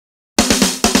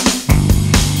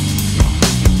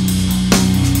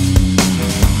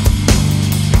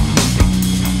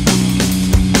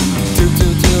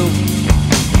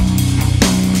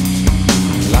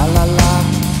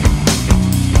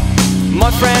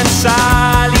friend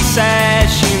Sally says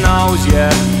she knows you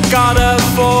got a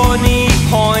funny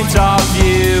point of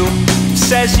view.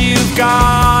 Says you've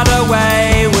got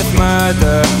away with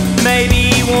murder, maybe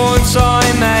one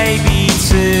time, maybe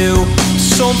two.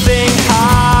 Something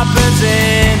happens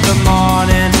in the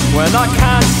morning when I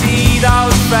can't see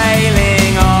those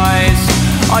failing eyes.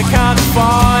 I can't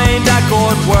find a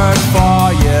good word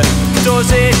for you. Does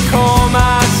it come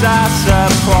as a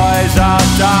surprise? I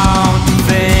don't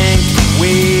think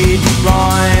we'd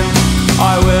rhyme.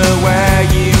 I will wear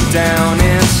you down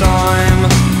in time.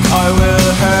 I will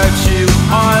hurt you,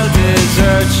 I'll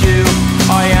desert you.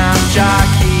 I am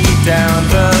Jackie down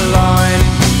the line.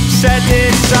 Said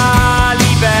this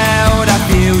Sally about a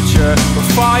future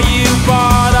before you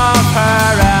bought off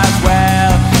her as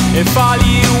well. If all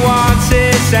you want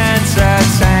is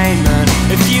entertainment,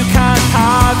 if you can't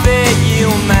have it,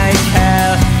 you'll make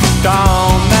hell.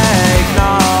 Don't make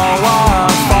no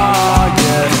one for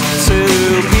you to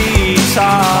be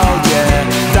told, yeah.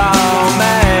 Don't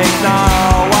make no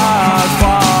one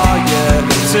for you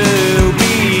to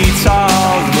be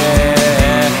told,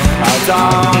 yeah. I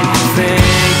don't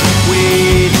think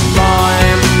we'd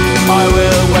rhyme. I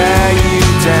will wear you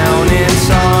down in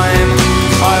time.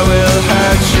 I will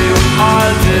hurt you,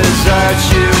 I'll desert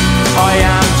you. I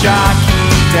am Jackie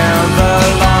down the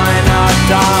line. I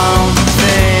don't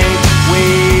think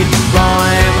we'd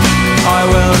rhyme. I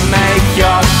will make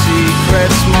your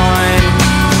secrets mine.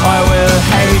 I will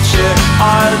hate you,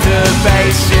 I'll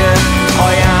debase you.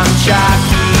 I am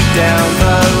Jackie down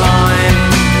the line.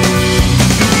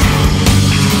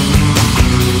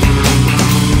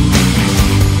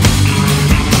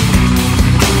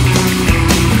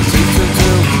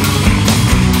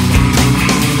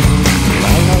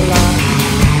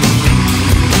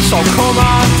 So come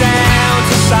on down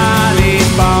to Sally's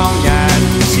boneyard,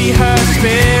 see her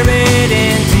spirit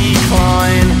in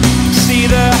decline, see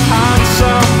the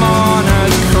handsome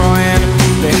mourners crying.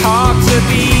 They hark to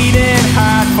beating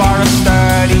heart for a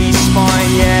sturdy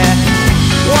spine, yeah.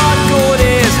 What good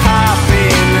is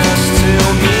happiness to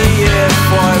me if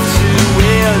I'm to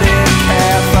wield it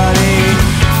carefully?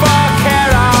 For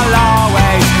care I'll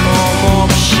always come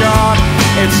up short.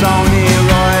 It's only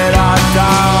right I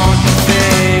don't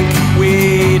think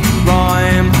we'd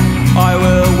rhyme. I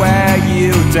will wear you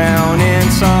down in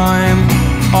time.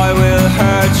 I will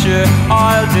hurt you,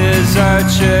 I'll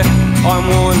desert you. I'm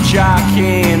one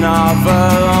Jackie of a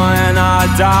line. I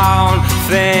don't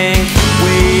think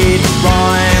we'd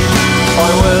rhyme.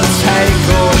 I will take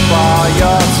up all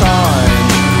your time.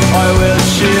 I will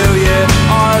chew you,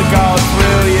 I'll go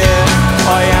through you.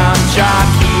 I am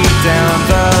Jackie down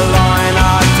the line.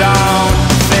 I don't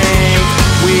think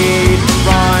we'd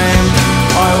rhyme.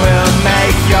 I will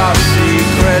make your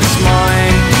secrets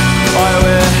mine. I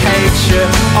will hate you,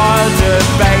 I'll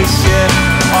debase you.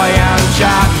 I am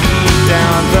Jackie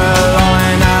down the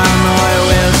line. And I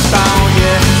will stone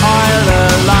you, I'll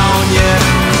alone you.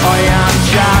 I am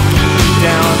Jackie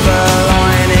down the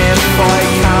line. If I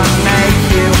can't make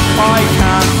you, I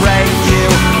can't break you.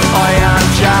 I am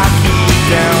Jackie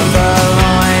down the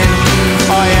line.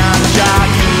 I am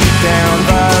Jackie down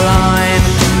the line.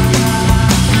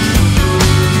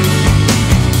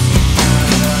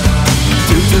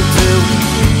 Do do do.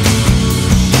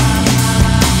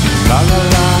 La la la.